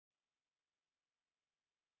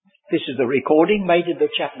This is the recording made in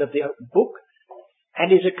the chapel of the open book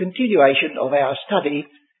and is a continuation of our study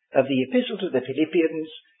of the Epistle to the Philippians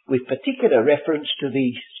with particular reference to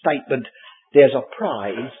the statement, "There's a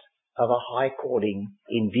prize of a high calling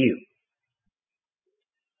in view."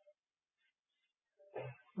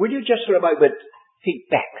 Will you just for a moment think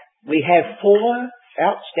back? We have 4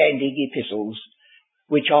 outstanding epistles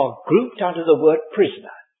which are grouped under the word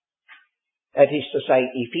prisoner. That is to say,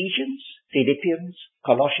 Ephesians, Philippians,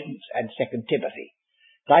 Colossians and 2 Timothy.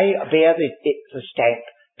 They bear the stamp,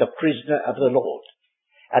 the prisoner of the Lord.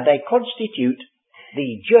 And they constitute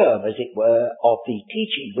the germ, as it were, of the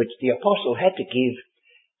teaching which the apostle had to give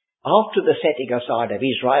after the setting aside of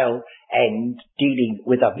Israel and dealing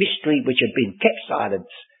with a mystery which had been kept silent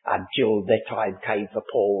until the time came for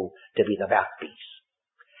Paul to be the mouthpiece.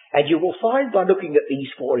 And you will find by looking at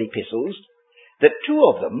these 4 epistles that 2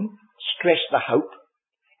 of them stress the hope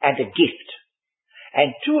and a gift,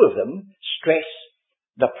 and 2 of them stress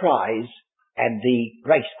the prize and the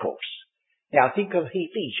race course. Now think of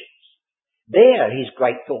Ephesians. There his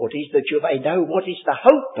great thought is that you may know what is the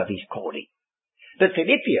hope of his calling. The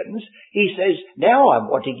Philippians, he says, now I'm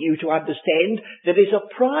wanting you to understand there is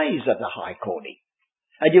a prize of the high calling,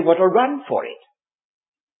 and you've got to run for it,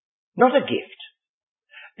 not a gift.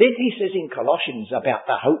 Then he says in Colossians about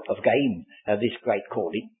the hope of gain of this great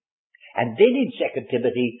calling. And then in 2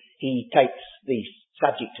 Timothy, he takes the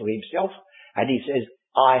subject to himself and he says,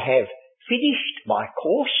 I have finished my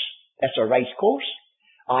course. That's a race course.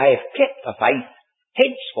 I have kept the faith.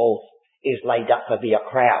 Henceforth is laid up for me a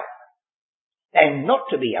crown. And not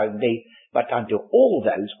to me only, but unto all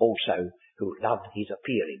those also who love his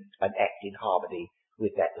appearing and act in harmony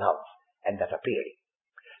with that love and that appearing.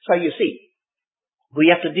 So you see, we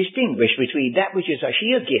have to distinguish between that which is a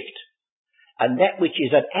sheer gift and that which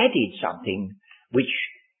is an added something which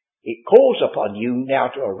it calls upon you now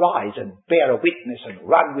to arise and bear a witness and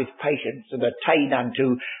run with patience and attain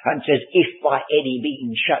unto, and says, if by any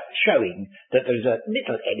means showing that there is a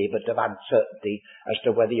little element of uncertainty as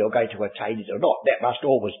to whether you're going to attain it or not. That must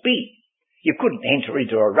always be. You couldn't enter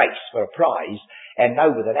into a race for a prize and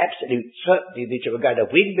know with an absolute certainty that you were going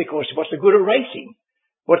to win, because what's the good of racing?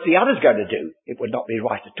 What's the others going to do? It would not be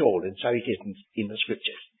right at all, and so it isn't in the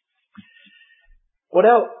scriptures. Well,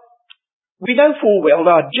 now, we know full well,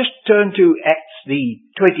 I'll just turn to Acts the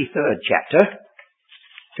 23rd chapter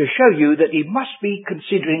to show you that he must be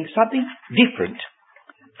considering something different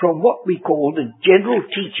from what we call the general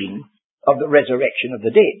teaching of the resurrection of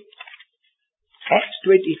the dead. Acts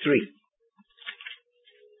 23,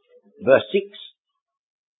 verse 6.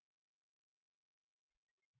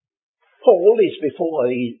 Paul is before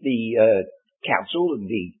the council and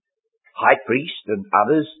the high priest and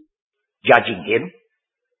others judging him.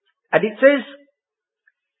 And it says,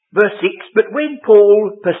 verse 6, but when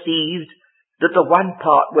Paul perceived that the one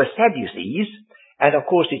part were Sadducees, and of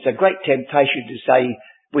course it's a great temptation to say,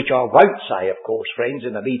 which I won't say, of course, friends,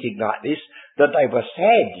 in a meeting like this, that they were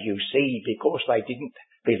sad, you see, because they didn't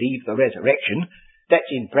believe the resurrection. That's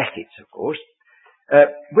in brackets, of course.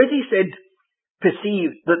 When he said,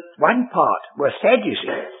 perceived that one part were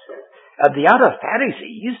Sadducees and the other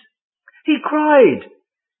Pharisees, he cried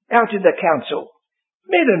out in the council,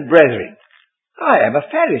 men and brethren, I am a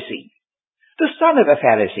Pharisee, the son of a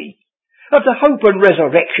Pharisee. Of the hope and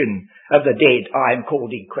resurrection of the dead I am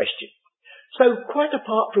called in question. So quite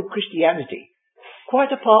apart from Christianity,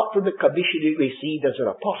 quite apart from the commission he received as an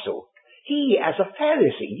apostle, he as a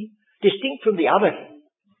Pharisee, distinct from the other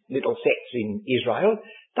little sects in Israel,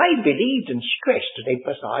 they believed and stressed and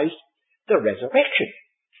emphasized the resurrection.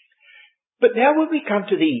 But now when we come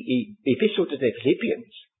to the epistle to the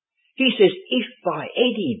Philippians, he says, if by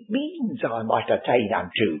any means I might attain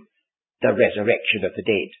unto the resurrection of the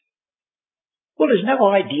dead. Well, there's no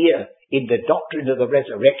idea in the doctrine of the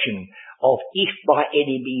resurrection of if by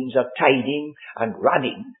any means attaining and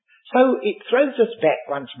running. So it throws us back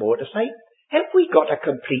once more to say, have we got a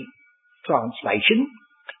complete translation?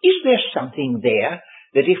 Is there something there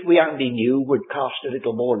that if we only knew would cast a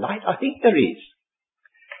little more light? I think there is.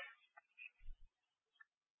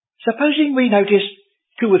 Supposing we notice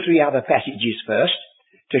 2 or 3 other passages first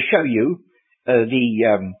to show you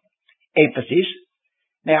the emphasis.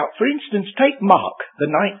 Now, for instance, take Mark, the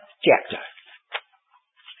 9th chapter.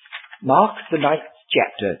 Mark, the 9th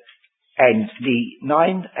chapter, and the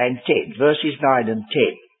 9 and 10, verses 9 and 10.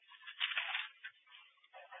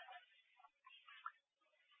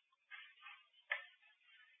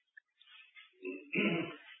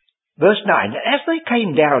 Verse 9, as they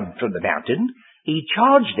came down from the mountain, he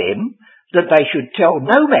charged them that they should tell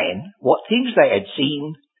no man what things they had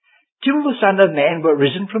seen till the Son of Man were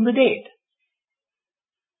risen from the dead.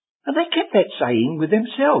 And they kept that saying with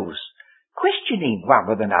themselves, questioning one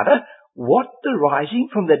with another what the rising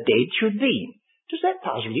from the dead should mean. Does that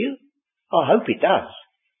puzzle you? I hope it does.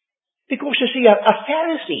 Because you see, a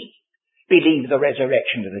Pharisee believed the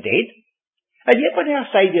resurrection of the dead. And yet when our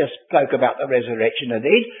Saviour spoke about the resurrection of the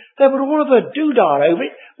dead, they were all of a doodah over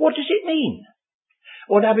it. What does it mean?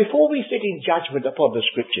 Well, now, before we sit in judgment upon the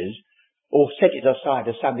Scriptures, or set it aside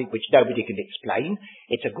as something which nobody can explain,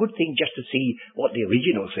 it's a good thing just to see what the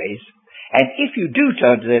original says. And if you do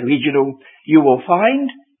turn to the original, you will find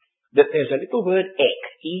that there's a little word ek,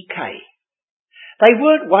 E-K. They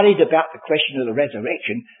weren't worried about the question of the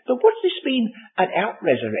resurrection, but what does this mean, an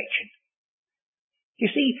out-resurrection? You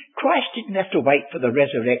see, Christ didn't have to wait for the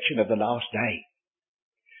resurrection of the last day.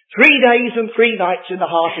 3 days and 3 nights in the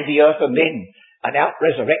heart of the earth, and then an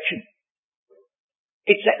out-resurrection.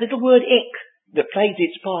 It's that little word ek that plays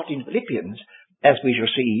its part in Philippians, as we shall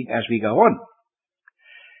see as we go on.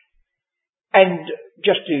 And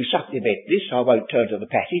just to supplement this, I won't turn to the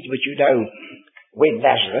passage, but you know, when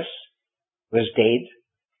Lazarus was dead,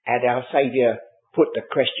 and our Saviour put the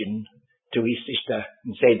question to his sister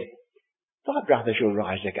and said, "Thy brother shall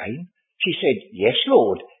rise again." She said, "Yes,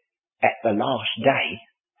 Lord, at the last day."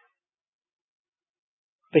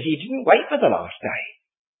 But he didn't wait for the last day.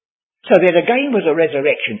 So there again was a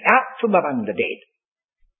resurrection out from among the dead.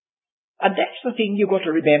 And that's the thing you've got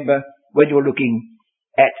to remember when you're looking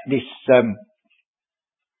at this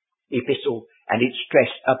epistle and its stress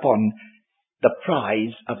upon the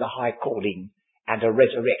prize of the high calling and a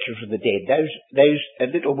resurrection from the dead. Those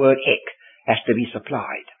little word ek has to be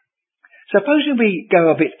supplied. Supposing we go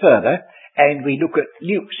a bit further and we look at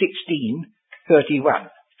Luke 16:31.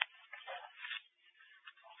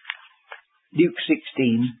 Luke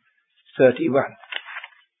 16:31.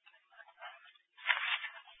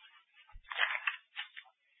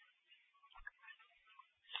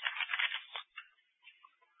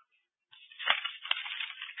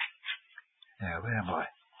 Now, where am I?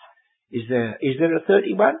 Is there a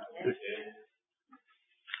 31?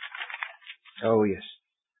 Oh, yes.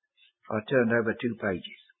 I turned over 2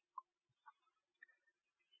 pages.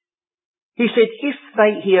 He said, "If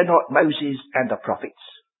they hear not Moses and the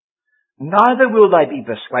prophets, neither will they be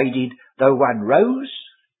persuaded, though one rose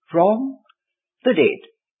from the dead."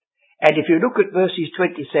 And if you look at verses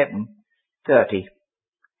 27-30,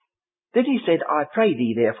 then he said, "I pray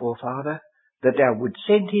thee therefore, Father, that thou would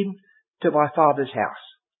send him to my father's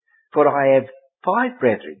house, for I have 5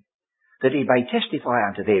 brethren, that he may testify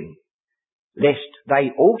unto them, lest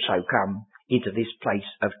they also come into this place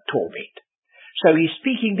of torment." So he's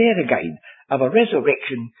speaking there again of a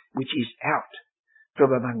resurrection which is out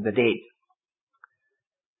from among the dead.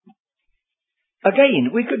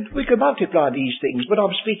 Again, we could multiply these things, but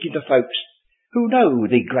I'm speaking to folks who know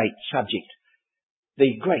the great subject,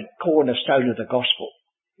 the great cornerstone of the gospel,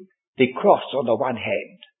 the cross on the one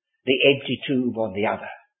hand, the empty tomb on the other,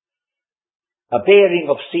 a bearing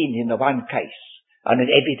of sin in the one case, and an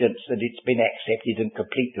evidence that it's been accepted and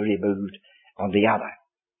completely removed on the other.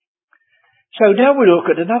 So now we look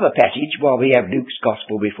at another passage while we have Luke's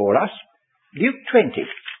gospel before us. Luke 20.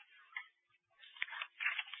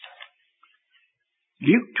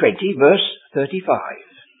 Luke 20, verse 35.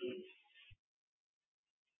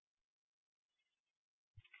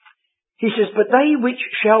 He says, "But they which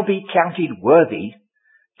shall be counted worthy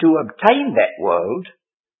to obtain that world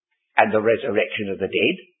and the resurrection of the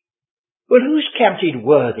dead." Well, who's counted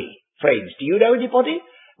worthy, friends? Do you know anybody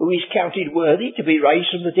who is counted worthy to be raised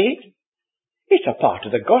from the dead? It's a part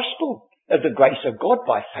of the gospel of the grace of God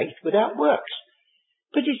by faith without works.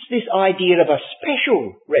 But it's this idea of a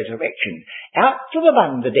special resurrection out from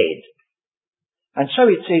among the dead. And so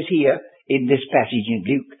it says here in this passage in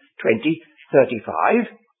Luke 20:35,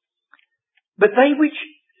 "But they which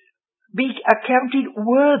be accounted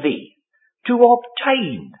worthy to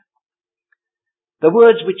obtain." The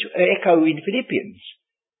words which echo in Philippians,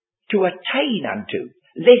 to attain unto,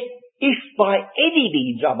 lest if by any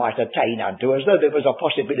means I might attain unto, as though there was a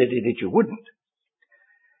possibility that you wouldn't.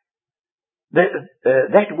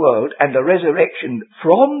 That world and the resurrection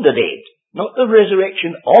from the dead, not the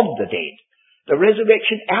resurrection of the dead, the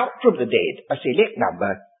resurrection out from the dead, a select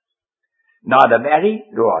number, neither marry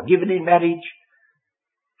nor are given in marriage,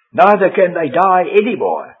 neither can they die any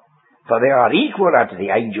more, for they are equal unto the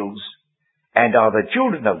angels, and are the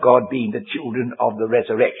children of God, being the children of the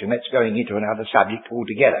resurrection. That's going into another subject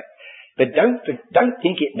altogether. But don't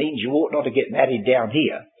think it means you ought not to get married down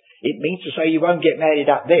here. It means to say you won't get married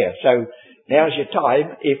up there. So now's your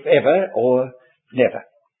time, if ever or never.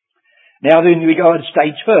 Now then we go a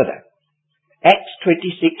stage further. Acts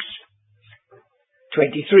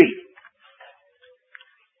 26:23.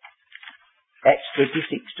 Acts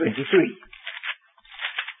 26:23.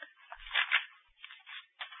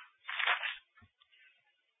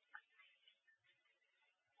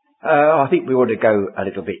 I think we ought to go a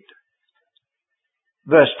little bit.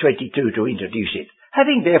 Verse 22 to introduce it.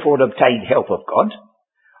 Having therefore obtained help of God,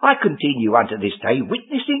 I continue unto this day,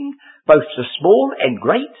 witnessing both the small and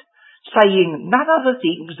great, saying none other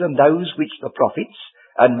things than those which the prophets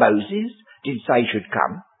and Moses did say should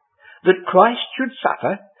come, that Christ should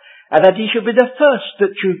suffer, and that he should be the first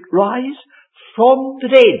that should rise from the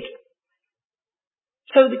dead.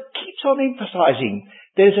 So it keeps on emphasizing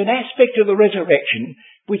there's an aspect of the resurrection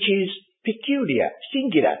which is peculiar,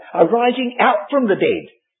 singular, a rising out from the dead,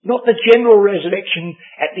 not the general resurrection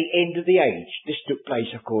at the end of the age. This took place,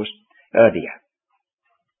 of course, earlier.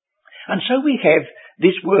 And so we have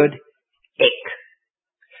this word, ek.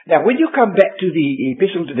 Now, when you come back to the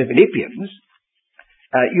epistle to the Philippians,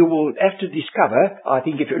 you will have to discover, I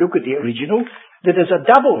think if you look at the original, that there's a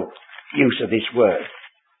double use of this word.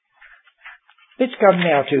 Let's come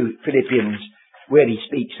now to Philippians, where he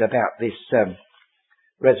speaks about this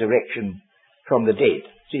resurrection from the dead.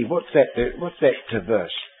 See, what's that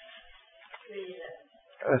verse?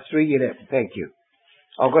 3:11. Thank you.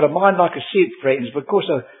 I've got a mind like a sieve, friends, but of course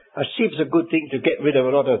a sieve's a good thing to get rid of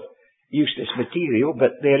a lot of useless material,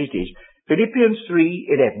 but there it is. Philippians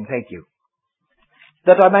 3:11. Thank you.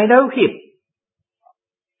 That I may know him,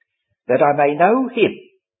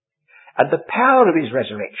 and the power of his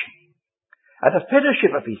resurrection, and the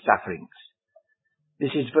fellowship of his sufferings.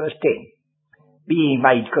 This is verse 10. Being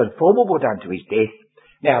made conformable unto his death.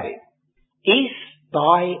 Now then, if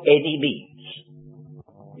by any means,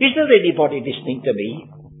 is there anybody listening to me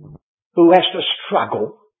who has to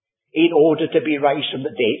struggle in order to be raised from the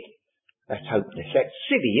dead? That's hopeless. That's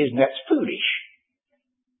silly, isn't it? That's foolish.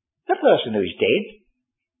 The person who is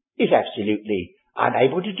dead is absolutely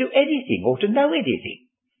unable to do anything or to know anything.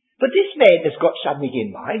 But this man has got something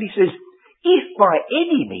in mind. He says, if by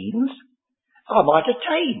any means I might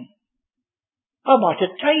attain, I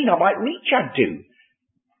might reach unto.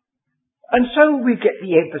 And so we get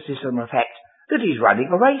the emphasis on the fact that he's running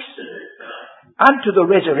a race unto the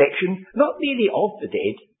resurrection, not merely of the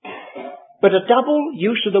dead, but a double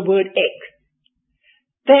use of the word ek.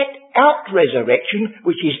 That out-resurrection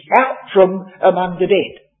which is out from among the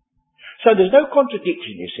dead. So there's no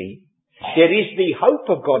contradiction, you see. There is the hope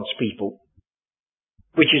of God's people,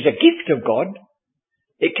 which is a gift of God.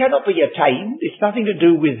 It cannot be attained. It's nothing to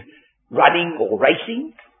do with running or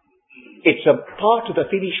racing. It's a part of the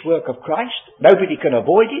finished work of Christ. Nobody can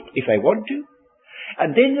avoid it if they want to.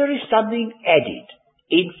 And then there is something added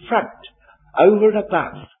in front, over and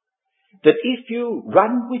above, that if you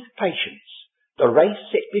run with patience the race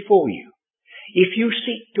set before you, if you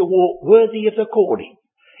seek to walk worthy of the calling,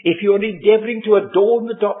 if you're endeavouring to adorn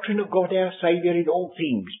the doctrine of God our Saviour in all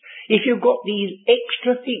things, if you've got these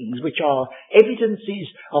extra things which are evidences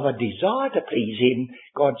of a desire to please him,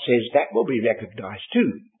 God says that will be recognised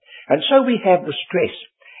too. And so we have the stress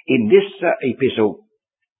in this epistle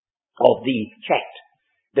of the fact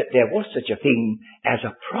that there was such a thing as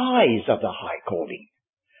a prize of the high calling.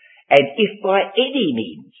 And if by any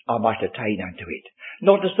means I might attain unto it,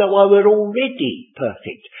 not as though I were already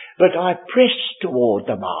perfect, but I press toward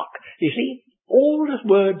the mark. You see, all the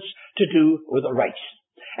words to do with a race.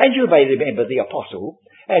 And you may remember the apostle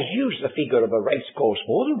has used the figure of a race course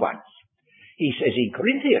more than once. He says in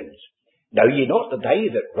Corinthians, know ye not that they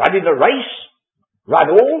that run in a race, run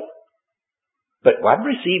all? But one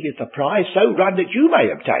receiveth the prize, so run that you may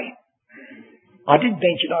obtain. I did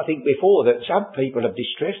mention, I think before, that some people have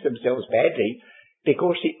distressed themselves badly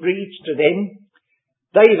because it reads to them,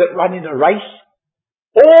 they that run in a race,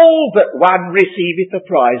 all but one receiveth the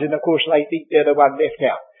prize. And of course they think they're the one left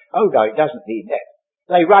out. Oh no, it doesn't mean that.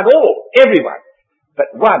 They run all, everyone,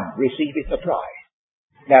 but one receiveth the prize.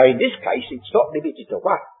 Now in this case it's not limited to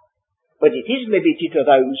one, but it is limited to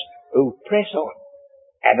those who press on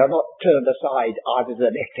and are not turned aside either to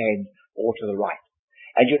the left hand or to the right.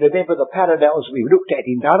 And you remember the parallels we looked at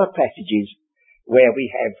in other passages where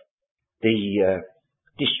we have the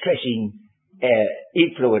distressing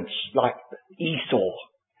influence like Esau,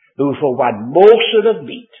 who for one morsel of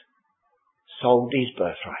meat sold his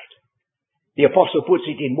birthright. The apostle puts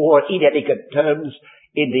it in more inelegant terms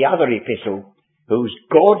in the other epistle, whose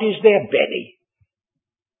God is their belly,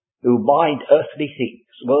 who mind earthly things.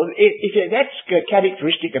 Well, if that's a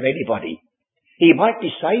characteristic of anybody, he might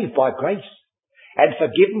be saved by grace and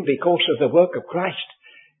forgiven because of the work of Christ,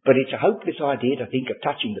 but it's a hopeless idea to think of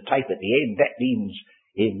touching the tape at the end. That means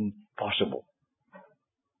impossible.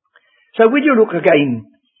 So when you look again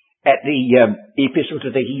at the epistle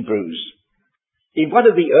to the Hebrews, in one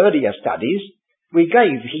of the earlier studies, we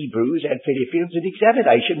gave Hebrews and Philippians an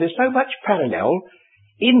examination. There's so much parallel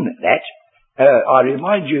in that. I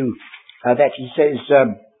remind you that he says,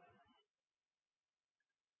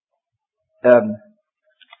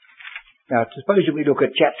 now suppose we look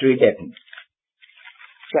at chapter 11,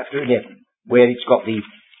 where it's got the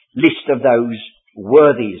list of those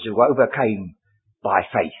worthies who overcame by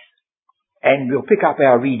faith. And we'll pick up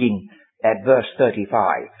our reading at verse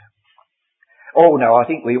 35. Oh no, I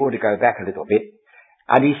think we ought to go back a little bit.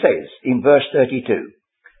 And he says in verse 32,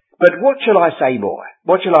 "But what shall I say more?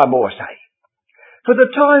 What shall I more say? For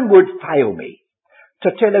the time would fail me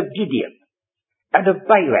to tell of Gideon, and of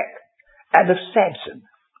Barak, and of Samson,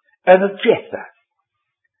 and of Jephthah,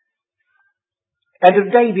 and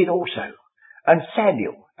of David also, and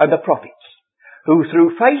Samuel, and the prophets, who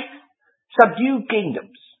through faith subdued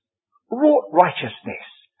kingdoms, wrought righteousness,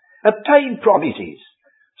 obtained promises,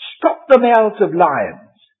 stopped the mouths of lions,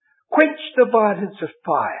 quenched the violence of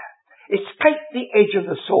fire, escaped the edge of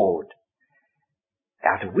the sword,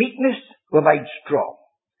 out of weakness were made strong,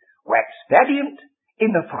 waxed valiant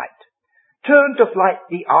in the fight, turned to flight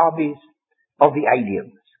the armies of the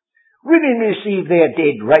aliens. Women received their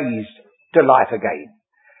dead raised to life again,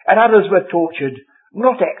 and others were tortured,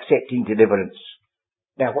 not accepting deliverance."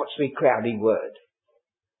 Now what's the crowning word?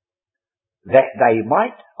 That they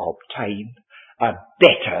might obtain a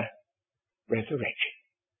better resurrection.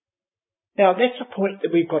 Now that's a point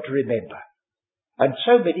that we've got to remember. And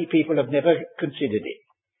so many people have never considered it.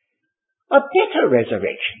 A better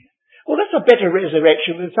resurrection. Well, that's a better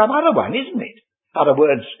resurrection than some other one, isn't it?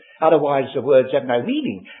 Otherwise the words have no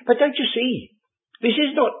meaning. But don't you see, this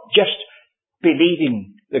is not just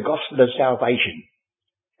believing the gospel of salvation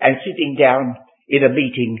and sitting down in a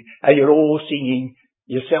meeting and you're all singing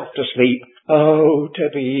yourself to sleep. Oh, to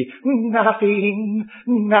be nothing.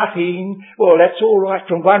 Well, that's all right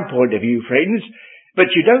from one point of view, friends,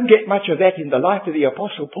 but you don't get much of that in the life of the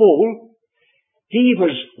Apostle Paul. He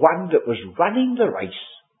was one that was running the race.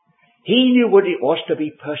 He knew what it was to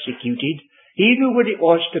be persecuted. He knew what it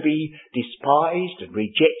was to be despised and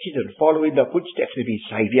rejected and follow in the footsteps of his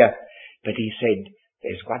Saviour. But he said,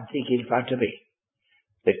 there's one thing in front of me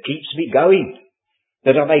that keeps me going,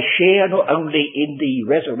 that I may share not only in the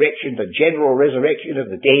resurrection, the general resurrection of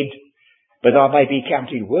the dead, but I may be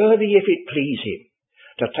counted worthy, if it please him,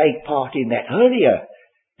 to take part in that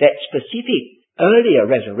specific earlier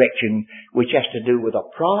resurrection, which has to do with a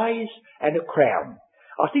prize and a crown.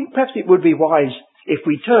 I think perhaps it would be wise if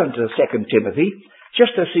we turn to 2 Timothy,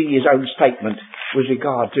 just to see his own statement with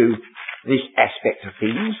regard to this aspect of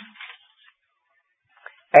things.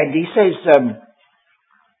 And he says,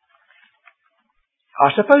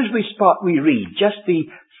 I suppose we read just the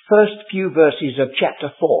first few verses of chapter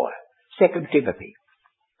 4, 2 Timothy.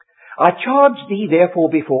 "I charge thee therefore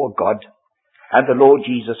before God and the Lord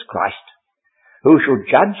Jesus Christ, who shall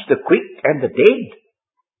judge the quick and the dead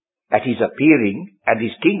at his appearing and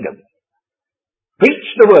his kingdom.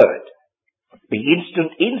 Preach the word, be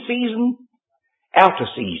instant in season, out of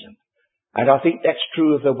season." And I think that's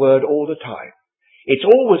true of the word all the time. It's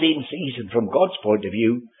always in season from God's point of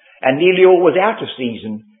view, and nearly always out of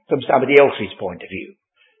season from somebody else's point of view.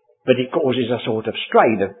 But it causes a sort of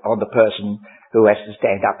strain on the person who has to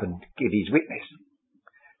stand up and give his witness.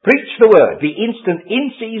 Preach the word, be instant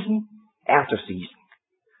in season, out of season.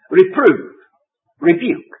 Reprove,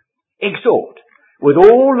 rebuke, exhort, with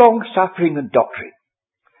all long suffering and doctrine.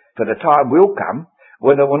 For the time will come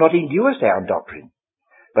when they will not endure sound doctrine,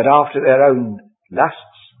 but after their own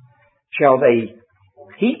lusts shall they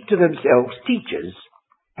heap to themselves teachers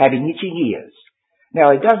having itching ears.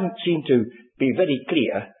 Now, it doesn't seem to be very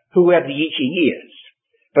clear who have the itching ears,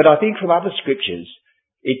 but I think from other scriptures,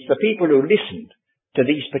 it's the people who listened to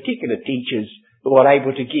these particular teachers who are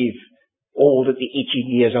able to give all that the itching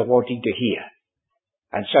ears are wanting to hear.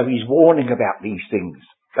 And so he's warning about these things,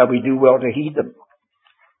 so we do well to heed them.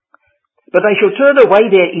 "But they shall turn away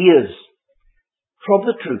their ears from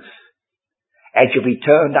the truth, and shall be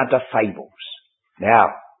turned unto fables."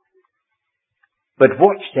 Now, but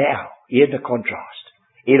watch thou, hear the contrast,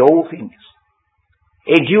 in all things.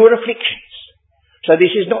 Endure afflictions. So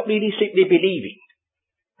this is not merely simply believing.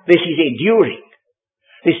 This is enduring.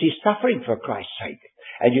 This is suffering for Christ's sake.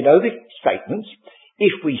 And you know the statements,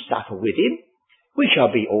 if we suffer with him, we shall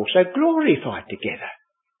be also glorified together.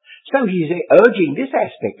 So he's urging this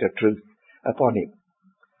aspect of truth upon him.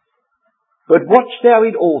 "But watch thou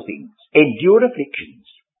in all things, endure afflictions,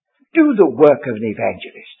 do the work of an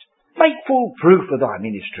evangelist, make full proof of thy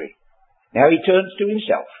ministry." Now he turns to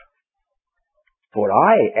himself. "For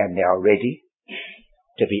I am now ready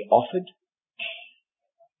to be offered."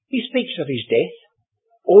 He speaks of his death.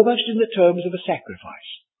 almost in the terms of a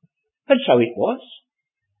sacrifice. And so it was.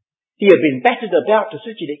 He had been battered about to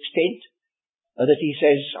such an extent that he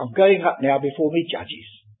says, I'm going up now before me judges,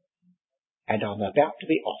 and I'm about to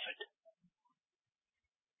be offered.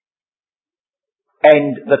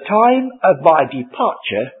 And the time of my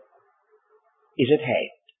departure is at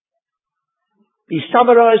hand. He's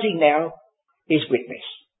summarising now his witness.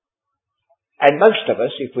 And most of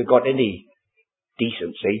us, if we've got any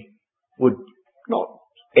decency, would not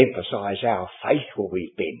emphasise how faithful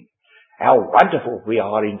we've been, how wonderful we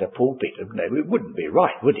are in the pulpit. It wouldn't be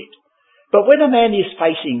right, would it? But when a man is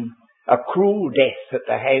facing a cruel death at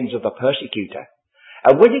the hands of the persecutor,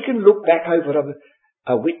 and when he can look back over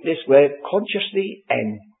a witness where consciously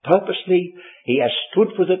and purposely he has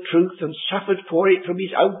stood for the truth and suffered for it from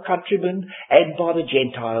his own countrymen and by the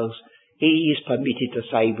Gentiles, he is permitted to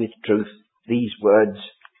say with truth these words,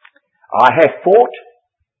 I have fought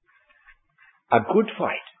a good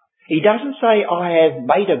fight. He doesn't say I have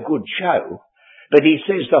made a good show, but he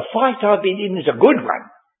says the fight I've been in is a good one,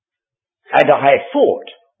 and I have fought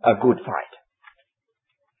a good fight.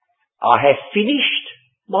 I have finished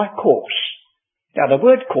my course. Now the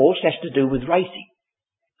word course has to do with racing.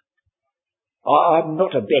 I'm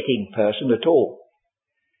not a betting person at all,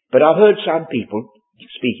 but I've heard some people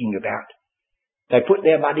speaking about, they put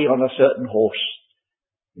their money on a certain horse,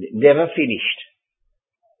 and it never finished.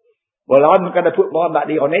 Well, I'm not going to put my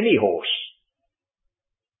money on any horse,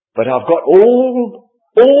 but I've got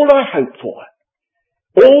all I hope for,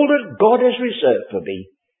 all that God has reserved for me,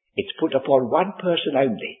 it's put upon one person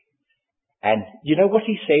only. And you know what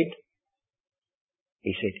he said?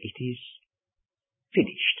 He said, it is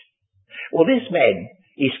finished. Well, this man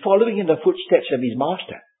is following in the footsteps of his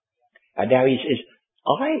master. And now he says,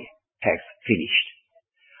 I have finished.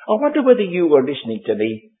 I wonder whether you were listening to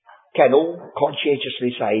me can all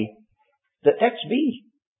conscientiously say that that's me.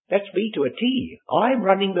 That's me to a T. I'm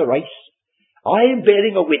running the race. I am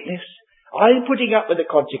bearing a witness. I am putting up with the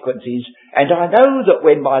consequences. And I know that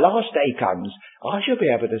when my last day comes, I shall be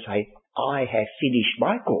able to say, I have finished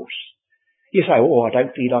my course. You say, oh, I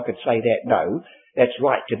don't feel I could say that. No, that's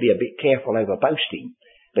right to be a bit careful over boasting.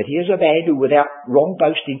 But here's a man who without wrong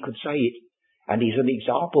boasting could say it. And he's an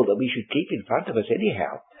example that we should keep in front of us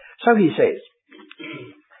anyhow. So he says,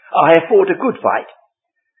 I have fought a good fight.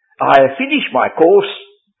 I have finished my course.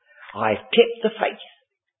 I have kept the faith.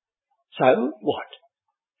 So what?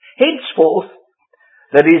 Henceforth,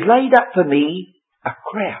 there is laid up for me a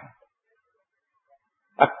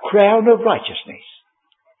crown of righteousness.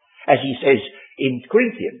 As he says in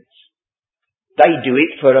Corinthians, they do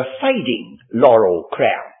it for a fading laurel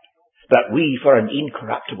crown, but we for an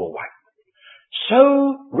incorruptible one.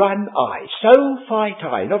 So run I, so fight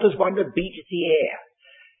I, not as one that beats the air.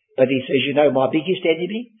 But he says, you know, my biggest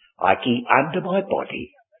enemy, I keep under my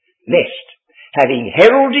body, lest, having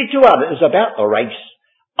heralded to others about the race,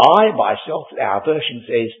 I myself, our version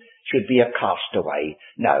says, should be a castaway.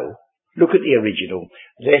 No, look at the original.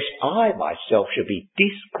 Lest I myself should be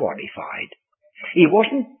disqualified. He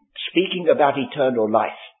wasn't speaking about eternal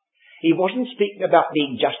life. He wasn't speaking about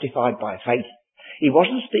being justified by faith. He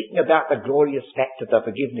wasn't speaking about the glorious fact of the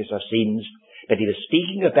forgiveness of sins, but he was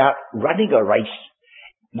speaking about running a race,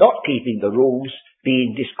 not keeping the rules,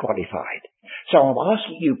 being disqualified. So I'm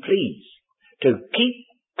asking you, please, to keep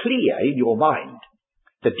clear in your mind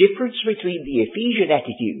the difference between the Ephesian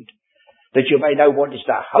attitude, that you may know what is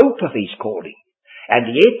the hope of his calling, and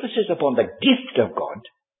the emphasis upon the gift of God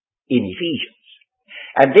in Ephesians.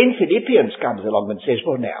 And then Philippians comes along and says,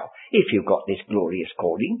 well now, if you've got this glorious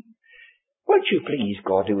calling, won't you please,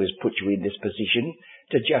 God, who has put you in this position,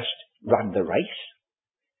 to just run the race?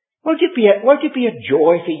 Won't it be a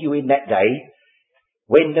joy for you in that day,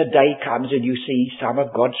 when the day comes and you see some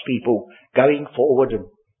of God's people going forward and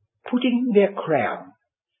putting their crown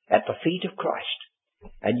at the feet of Christ,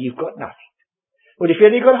 and you've got nothing? Well, if you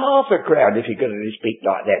only got half a crown, if you're going to speak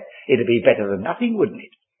like that, it'd be better than nothing, wouldn't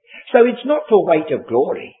it? So it's not for weight of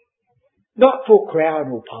glory, not for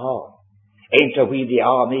crown or power. Enter we the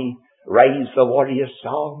army, raise the warrior's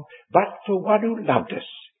song, but for one who loved us.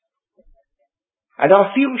 And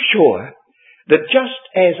I feel sure that just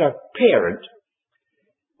as a parent,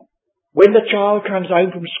 when the child comes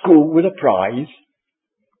home from school with a prize,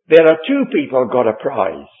 there are two people got a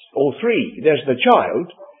prize, or three. There's the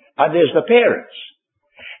child and there's the parents.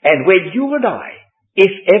 And when you and I,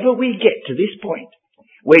 if ever we get to this point,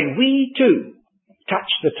 when we too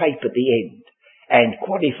touch the tape at the end and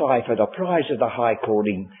qualify for the prize of the high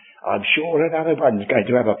calling, I'm sure another one's going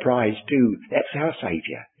to have a prize too. That's our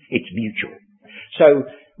Saviour. It's mutual. So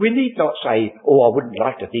we need not say, oh, I wouldn't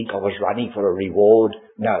like to think I was running for a reward.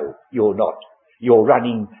 No, you're not. You're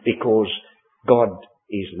running because God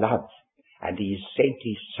is love, and He has sent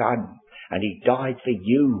His Son, and He died for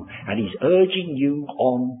you, and He's urging you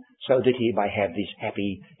on so that He may have this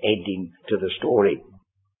happy ending to the story.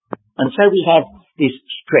 And so we have this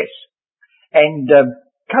stress. And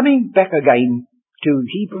coming back again to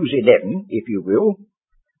Hebrews 11, if you will,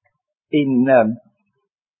 in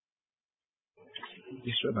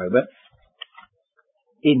just a moment,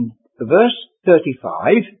 in verse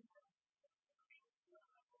 35,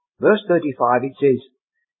 it says,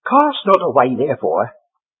 "Cast not away, therefore,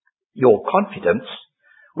 your confidence,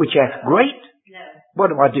 which hath great..."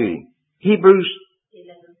 What am I doing? Hebrews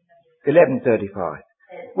 11:35.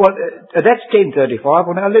 Well, that's 10:35.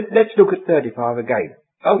 Well, now let's look at 35 again.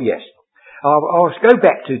 Oh, yes. I'll go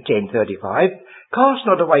back to 10:35. "Cast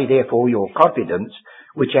not away, therefore, your confidence,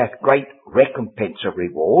 which hath great recompense of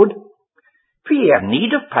reward. For ye have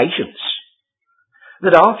need of patience,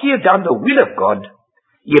 that after ye have done the will of God,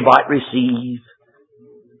 ye might receive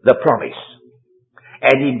the promise."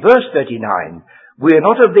 And in verse 39, "We are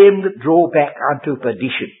not of them that draw back unto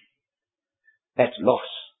perdition." That's loss.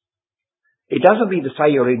 It doesn't mean to say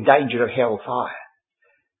you're in danger of hellfire,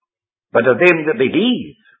 but of them that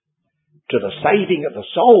believe, to the saving of the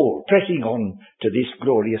soul, pressing on to this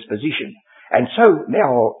glorious position. And so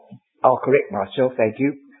now I'll correct myself, thank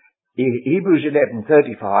you. Hebrews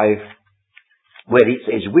 11:35, where it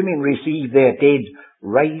says, "Women received their dead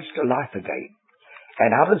raised to life again,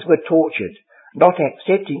 and others were tortured, not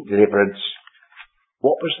accepting deliverance."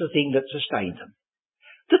 What was the thing that sustained them?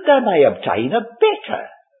 That they may obtain a better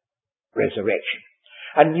resurrection.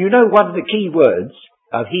 And you know, one of the key words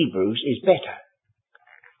of Hebrews is better.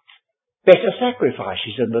 Better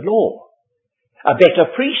sacrifices than the law. A better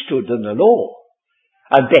priesthood than the law.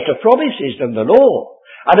 And better promises than the law.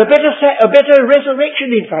 And a better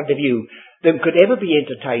resurrection in front of you than could ever be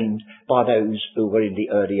entertained by those who were in the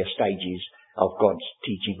earlier stages of God's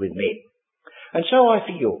teaching with men. And so I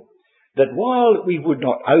feel that while we would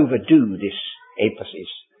not overdo this emphasis,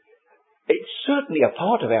 it's certainly a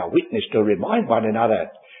part of our witness to remind one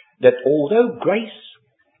another that although grace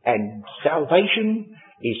and salvation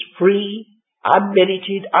is free,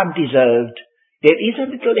 unmerited, undeserved, there is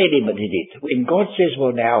a little element in it when God says,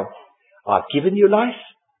 "Well, now, I've given you life,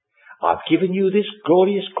 I've given you this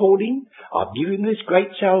glorious calling, I've given you this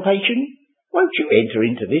great salvation, won't you enter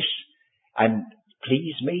into this and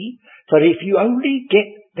please me? For if you only get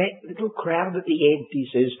that little crown at the end," He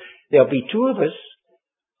says, "there'll be two of us,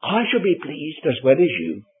 I shall be pleased as well as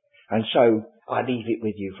you." And so I leave it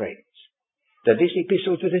with you, friends, that this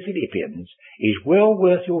epistle to the Philippians is well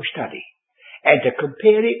worth your study, and to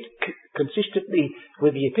compare it consistently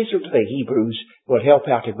with the epistle to the Hebrews will help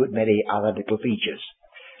out a good many other little features.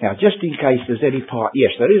 Now, just in case there's any part,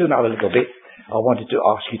 yes, there is another little bit I wanted to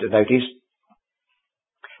ask you to notice,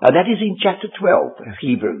 and that is in chapter 12 of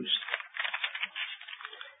Hebrews.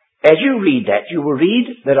 As you read that, you will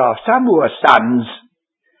read there are some who are sons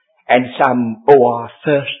and some who are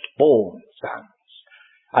firstborn sons.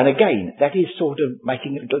 And again, that is sort of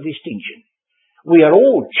making a little distinction. We are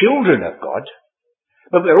all children of God,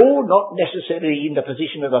 but we're all not necessarily in the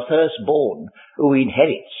position of the firstborn who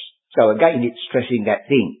inherits. So again, it's stressing that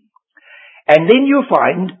thing. And then you'll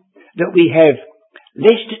find that we have,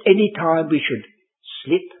 lest at any time we should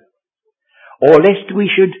slip, or lest we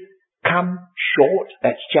should come short,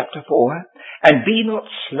 that's chapter 4, and be not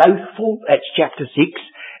slothful, that's chapter 6,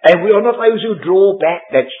 and we are not those who draw back,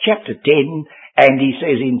 that's chapter 10, and he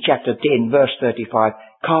says in chapter 10, verse 35,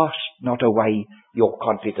 "Cast not away your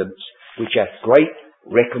confidence, which hath great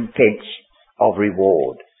recompense of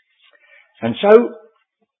reward." And so,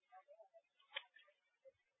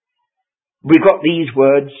 we've got these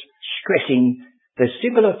words stressing the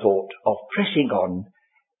similar thought of pressing on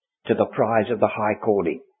to the prize of the high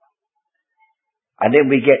calling. And then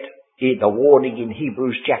we get the warning in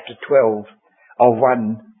Hebrews chapter 12 of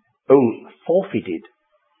one who forfeited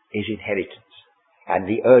his inheritance, and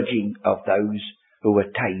the urging of those who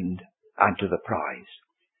attained unto the prize.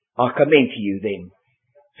 I commend to you then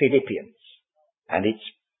Philippians and its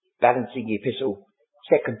balancing epistle,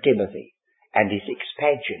 2 Timothy, and its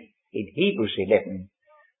expansion in Hebrews 11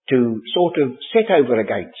 to sort of set over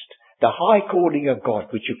against the high calling of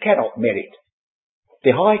God, which you cannot merit,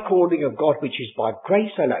 the high calling of God which is by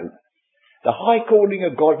grace alone, the high calling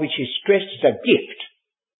of God which is stressed as a gift,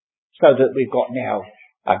 so that we've got now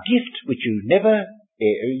a gift which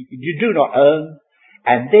you do not earn,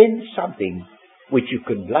 and then something which you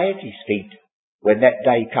can lay at His feet when that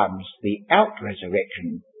day comes, the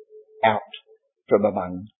out-resurrection, out from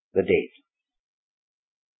among the dead.